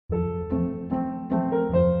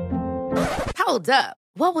Hold up.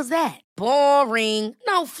 What was that? Boring.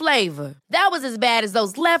 No flavor. That was as bad as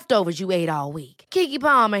those leftovers you ate all week. Keke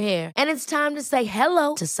Palmer here. And it's time to say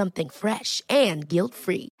hello to something fresh and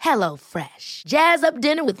guilt-free. Hello Fresh. Jazz up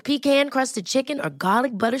dinner with pecan-crusted chicken or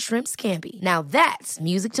garlic butter shrimp scampi. Now that's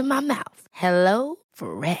music to my mouth. Hello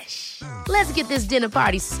Fresh. Let's get this dinner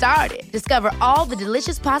party started. Discover all the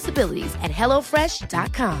delicious possibilities at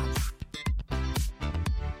hellofresh.com.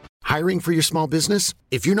 Hiring for your small business?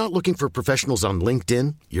 If you're not looking for professionals on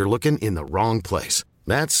LinkedIn, you're looking in the wrong place.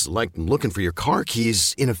 That's like looking for your car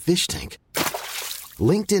keys in a fish tank.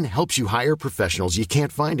 LinkedIn helps you hire professionals you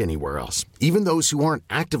can't find anywhere else, even those who aren't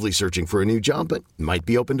actively searching for a new job but might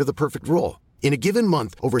be open to the perfect role. In a given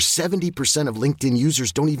month, over 70% of LinkedIn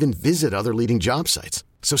users don't even visit other leading job sites.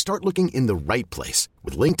 So start looking in the right place.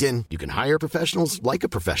 With LinkedIn, you can hire professionals like a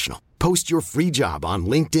professional. Post your free job on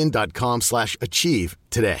linkedin.com/achieve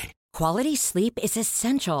today. Quality sleep is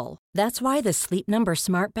essential. That's why the Sleep Number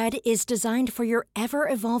Smart Bed is designed for your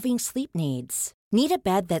ever-evolving sleep needs. Need a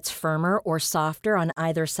bed that's firmer or softer on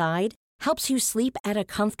either side? Helps you sleep at a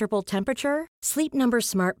comfortable temperature? Sleep Number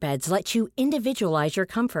Smart Beds let you individualize your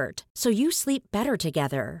comfort, so you sleep better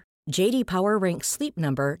together. J.D. Power ranks Sleep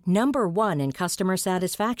Number number 1 in customer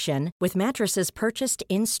satisfaction with mattresses purchased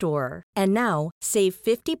in-store. And now, save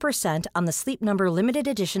 50% on the Sleep Number Limited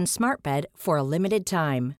Edition Smart Bed for a limited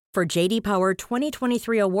time. For J.D. Power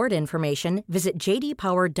 2023 award information, visit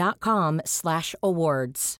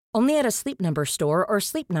jdpower.com/awards. Only at a Sleep Number store or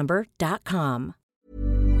sleepnumber.com.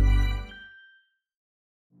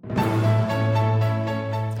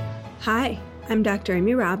 Hi, I'm Dr.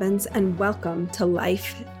 Amy Robbins, and welcome to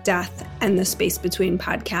Life, Death, and the Space Between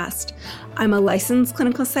podcast. I'm a licensed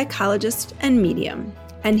clinical psychologist and medium,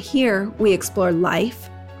 and here we explore life,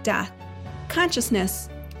 death, consciousness,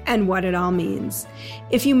 and what it all means.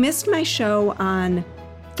 If you missed my show on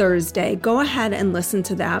Thursday, go ahead and listen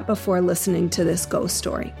to that before listening to this ghost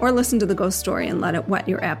story, or listen to the ghost story and let it whet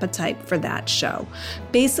your appetite for that show.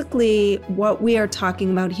 Basically, what we are talking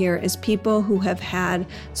about here is people who have had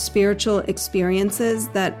spiritual experiences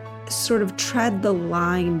that sort of tread the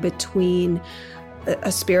line between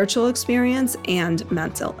a spiritual experience and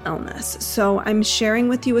mental illness. So I'm sharing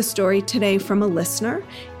with you a story today from a listener,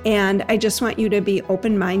 and I just want you to be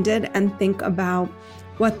open-minded and think about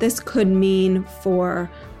what this could mean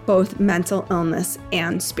for both mental illness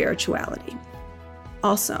and spirituality.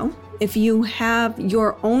 Also, if you have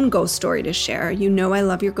your own ghost story to share, you know I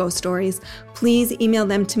love your ghost stories, please email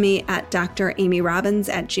them to me at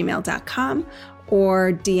dramyrobbins@gmail.com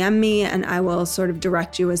or DM me and I will sort of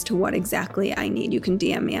direct you as to what exactly I need. You can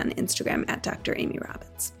DM me on Instagram at Dr. Amy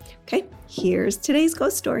Robbins. Okay, here's today's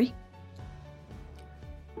ghost story.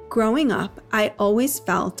 Growing up, I always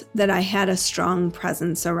felt that I had a strong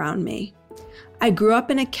presence around me. I grew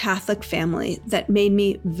up in a Catholic family that made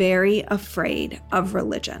me very afraid of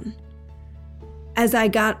religion. As I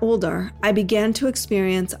got older, I began to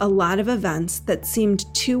experience a lot of events that seemed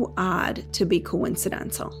too odd to be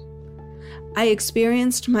coincidental. I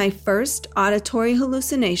experienced my first auditory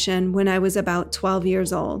hallucination when I was about 12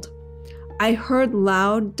 years old. I heard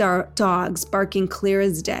loud dogs barking clear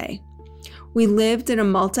as day. We lived in a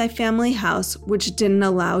multi-family house which didn't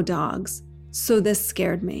allow dogs, so this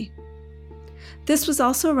scared me. This was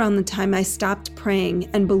also around the time I stopped praying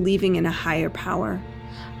and believing in a higher power.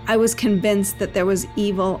 I was convinced that there was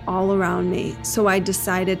evil all around me, so I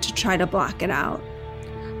decided to try to block it out.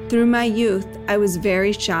 Through my youth, I was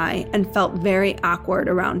very shy and felt very awkward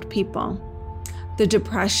around people. The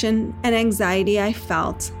depression and anxiety I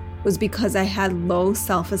felt was because I had low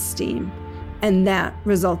self-esteem, and that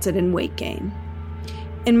resulted in weight gain.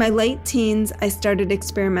 In my late teens, I started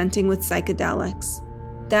experimenting with psychedelics.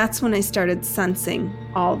 That's when I started sensing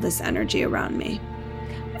all this energy around me.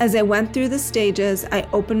 As I went through the stages, I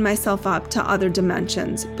opened myself up to other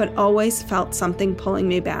dimensions, but always felt something pulling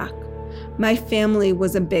me back. My family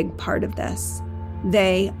was a big part of this.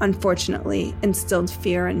 They, unfortunately, instilled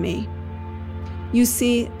fear in me. You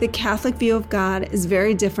see, the Catholic view of God is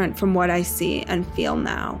very different from what I see and feel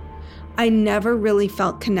now. I never really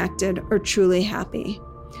felt connected or truly happy.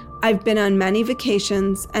 I've been on many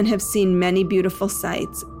vacations and have seen many beautiful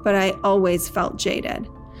sights, but I always felt jaded.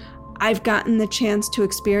 I've gotten the chance to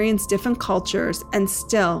experience different cultures and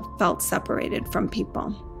still felt separated from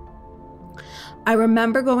people. I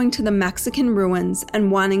remember going to the Mexican ruins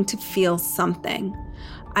and wanting to feel something.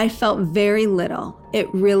 I felt very little.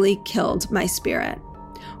 It really killed my spirit.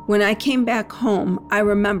 When I came back home, I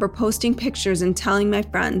remember posting pictures and telling my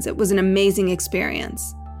friends it was an amazing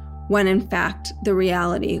experience, when in fact, the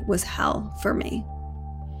reality was hell for me.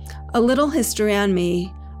 A little history on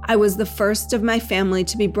me. I was the first of my family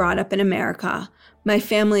to be brought up in America. My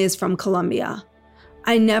family is from Colombia.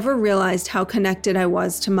 I never realized how connected I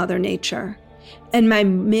was to Mother Nature. In my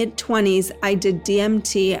mid-20s, I did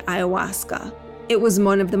DMT ayahuasca. It was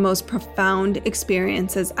one of the most profound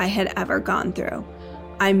experiences I had ever gone through.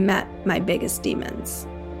 I met my biggest demons.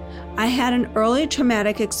 I had an early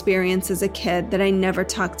traumatic experience as a kid that I never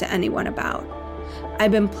talked to anyone about.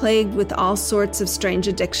 I've been plagued with all sorts of strange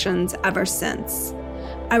addictions ever since.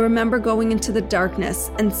 I remember going into the darkness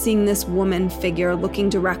and seeing this woman figure looking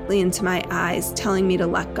directly into my eyes, telling me to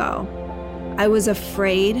let go. I was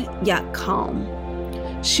afraid, yet calm.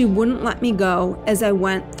 She wouldn't let me go as I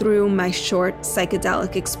went through my short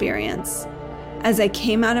psychedelic experience. As I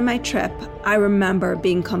came out of my trip, I remember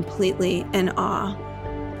being completely in awe.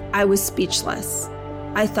 I was speechless.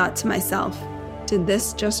 I thought to myself, did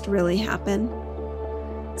this just really happen?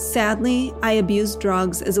 Sadly, I abused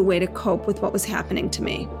drugs as a way to cope with what was happening to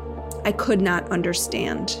me. I could not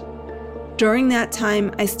understand. During that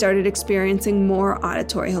time, I started experiencing more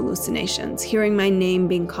auditory hallucinations, hearing my name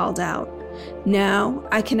being called out. Now,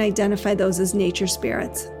 I can identify those as nature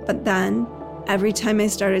spirits, but then, every time I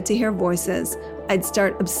started to hear voices, I'd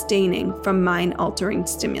start abstaining from mind-altering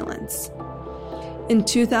stimulants. In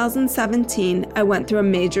 2017, I went through a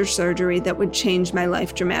major surgery that would change my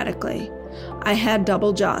life dramatically. I had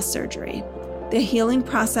double jaw surgery. The healing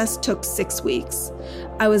process took 6 weeks.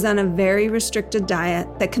 I was on a very restricted diet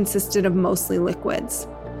that consisted of mostly liquids.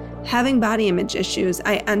 Having body image issues,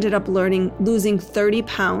 I ended up losing 30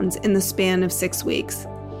 pounds in the span of 6 weeks.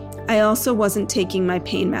 I also wasn't taking my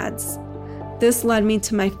pain meds. This led me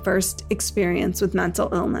to my first experience with mental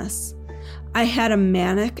illness. I had a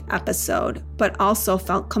manic episode, but also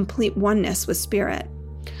felt complete oneness with spirit.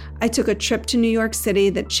 I took a trip to New York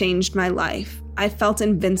City that changed my life. I felt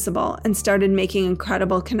invincible and started making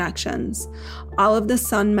incredible connections. All of a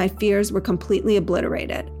sudden, my fears were completely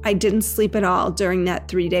obliterated. I didn't sleep at all during that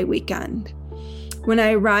 3-day weekend. When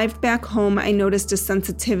I arrived back home, I noticed a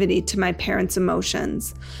sensitivity to my parents'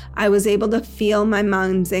 emotions. I was able to feel my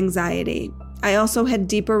mom's anxiety. I also had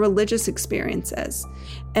deeper religious experiences.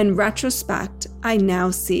 In retrospect, I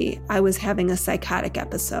now see I was having a psychotic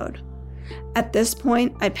episode. At this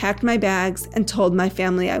point, I packed my bags and told my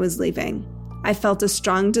family I was leaving. I felt a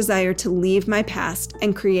strong desire to leave my past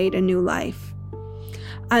and create a new life.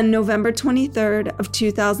 On November 23rd of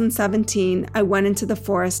 2017, I went into the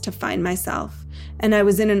forest to find myself, and I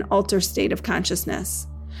was in an altered state of consciousness.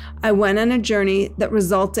 I went on a journey that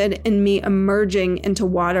resulted in me emerging into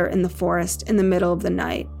water in the forest in the middle of the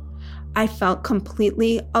night. I felt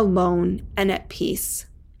completely alone and at peace.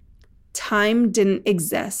 Time didn't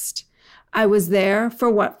exist. I was there for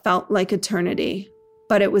what felt like eternity,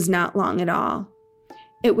 but it was not long at all.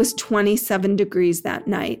 It was 27 degrees that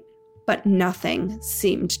night, but nothing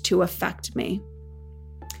seemed to affect me.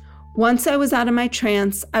 Once I was out of my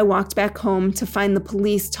trance, I walked back home to find the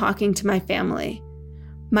police talking to my family.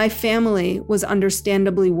 My family was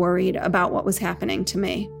understandably worried about what was happening to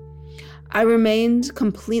me. I remained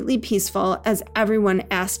completely peaceful as everyone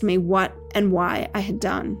asked me what and why I had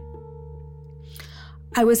done.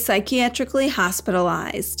 I was psychiatrically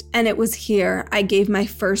hospitalized, and it was here I gave my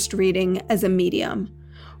first reading as a medium.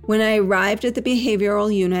 When I arrived at the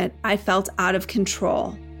behavioral unit, I felt out of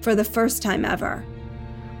control for the first time ever.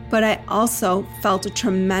 But I also felt a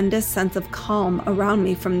tremendous sense of calm around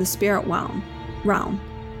me from the spirit realm.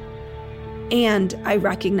 And I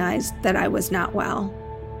recognized that I was not well.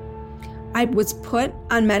 I was put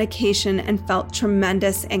on medication and felt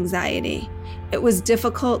tremendous anxiety. It was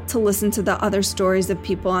difficult to listen to the other stories of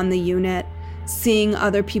people on the unit. Seeing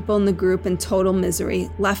other people in the group in total misery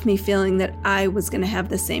left me feeling that I was going to have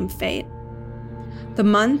the same fate. The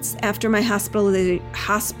months after my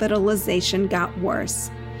hospitalization got worse.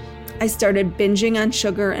 I started binging on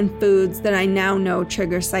sugar and foods that I now know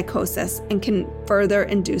trigger psychosis and can further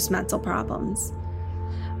induce mental problems.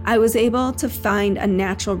 I was able to find a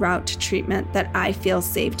natural route to treatment that I feel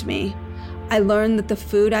saved me. I learned that the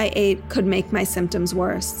food I ate could make my symptoms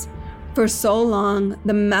worse. For so long,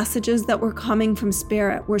 the messages that were coming from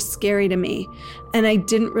spirit were scary to me, and I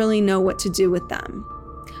didn't really know what to do with them.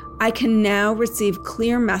 I can now receive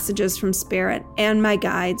clear messages from spirit and my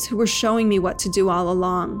guides who were showing me what to do all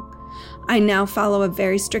along. I now follow a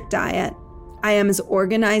very strict diet. I am as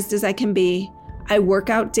organized as I can be. I work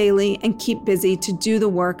out daily and keep busy to do the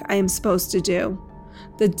work I am supposed to do.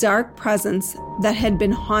 The dark presence that had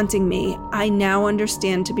been haunting me, I now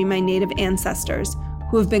understand to be my native ancestors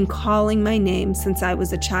who have been calling my name since I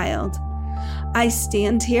was a child. I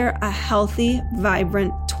stand here a healthy,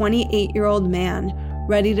 vibrant 28-year-old man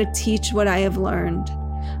ready to teach what I have learned.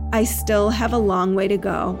 I still have a long way to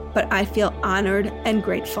go, but I feel honored and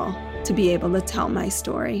grateful to be able to tell my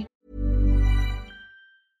story.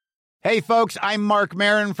 Hey, folks, I'm Mark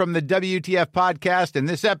Maron from the WTF Podcast, and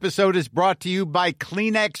this episode is brought to you by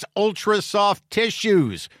Kleenex Ultra Soft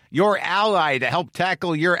Tissues, your ally to help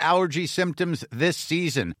tackle your allergy symptoms this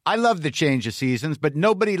season. I love the change of seasons, but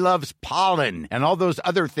nobody loves pollen and all those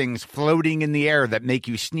other things floating in the air that make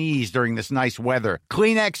you sneeze during this nice weather.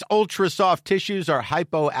 Kleenex Ultra Soft Tissues are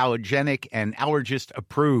hypoallergenic and allergist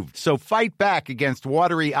approved, so fight back against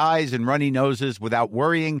watery eyes and runny noses without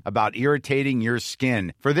worrying about irritating your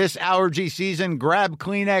skin. For this allergy season, grab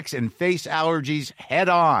Kleenex and face allergies head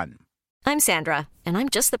on. I'm Sandra, and I'm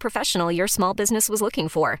just the professional your small business was looking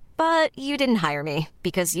for. But you didn't hire me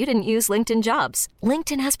because you didn't use LinkedIn Jobs.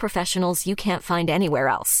 LinkedIn has professionals you can't find anywhere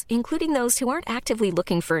else, including those who aren't actively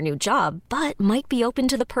looking for a new job, but might be open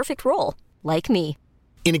to the perfect role, like me.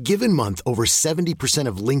 In a given month, over 70%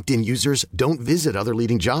 of LinkedIn users don't visit other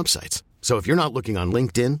leading job sites. So if you're not looking on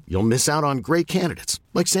LinkedIn, you'll miss out on great candidates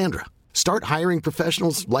like Sandra. Start hiring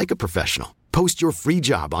professionals like a professional. Post your free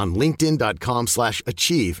job on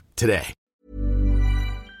linkedin.com/achieve today.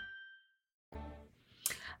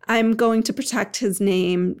 I'm going to protect his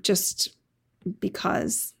name just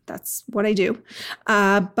because that's what I do.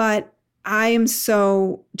 But I am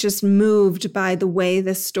so just moved by the way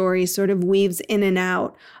this story sort of weaves in and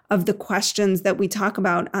out of the questions that we talk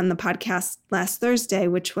about on the podcast last Thursday,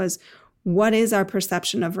 which was, what is our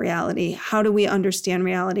perception of reality? How do we understand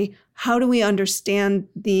reality? How do we understand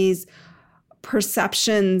these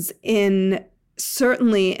perceptions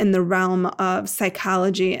certainly in the realm of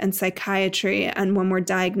psychology and psychiatry, and when we're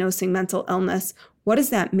diagnosing mental illness? What does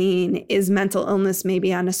that mean? Is mental illness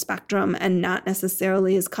maybe on a spectrum and not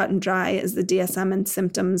necessarily as cut and dry as the DSM and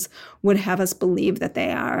symptoms would have us believe that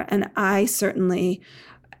they are? And I certainly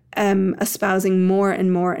am espousing more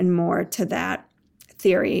and more and more to that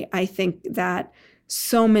theory. I think that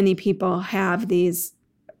so many people have these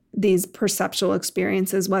perceptual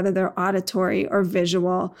experiences, whether they're auditory or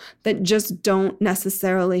visual, that just don't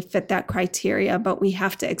necessarily fit that criteria, but we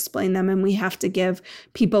have to explain them and we have to give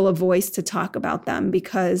people a voice to talk about them,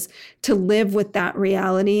 because to live with that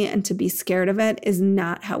reality and to be scared of it is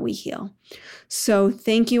not how we heal. So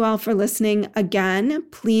thank you all for listening. Again,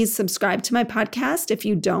 please subscribe to my podcast if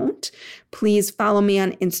you don't. Please follow me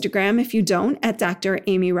on Instagram if you don't, at Dr.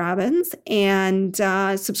 Amy Robbins, and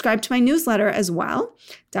subscribe to my newsletter as well,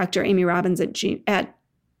 Dr. Amy Robbins at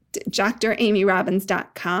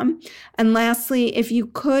dramyrobbins.com. And lastly, if you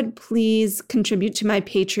could please contribute to my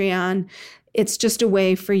Patreon. It's just a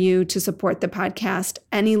way for you to support the podcast.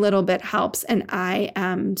 Any little bit helps. And I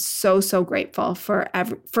am so, so grateful for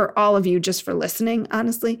all of you just for listening,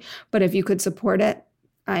 honestly. But if you could support it,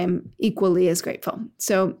 I am equally as grateful.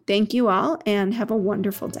 So thank you all and have a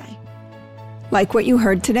wonderful day. Like what you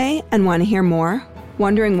heard today and want to hear more?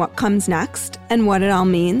 Wondering what comes next and what it all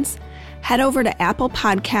means? Head over to Apple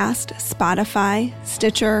Podcast, Spotify,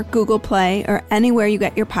 Stitcher, Google Play, or anywhere you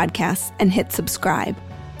get your podcasts and hit subscribe.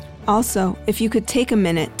 Also, if you could take a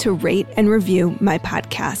minute to rate and review my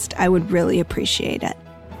podcast, I would really appreciate it.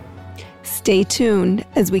 Stay tuned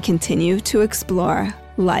as we continue to explore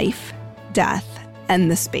life, death,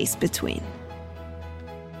 and the space between.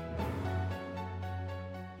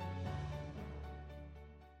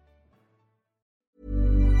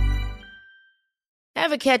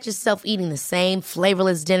 Ever catch yourself eating the same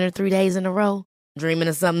flavorless dinner 3 days in a row? Dreaming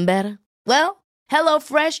of something better? Well,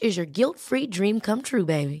 HelloFresh is your guilt-free dream come true,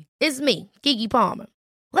 baby. It's me, Keke Palmer.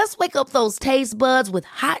 Let's wake up those taste buds with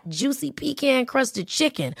hot, juicy pecan-crusted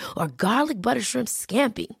chicken or garlic butter shrimp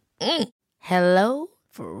scampi. Hello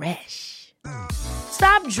Fresh.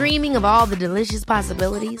 Stop dreaming of all the delicious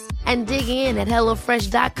possibilities and dig in at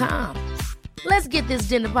HelloFresh.com. Let's get this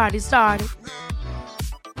dinner party started.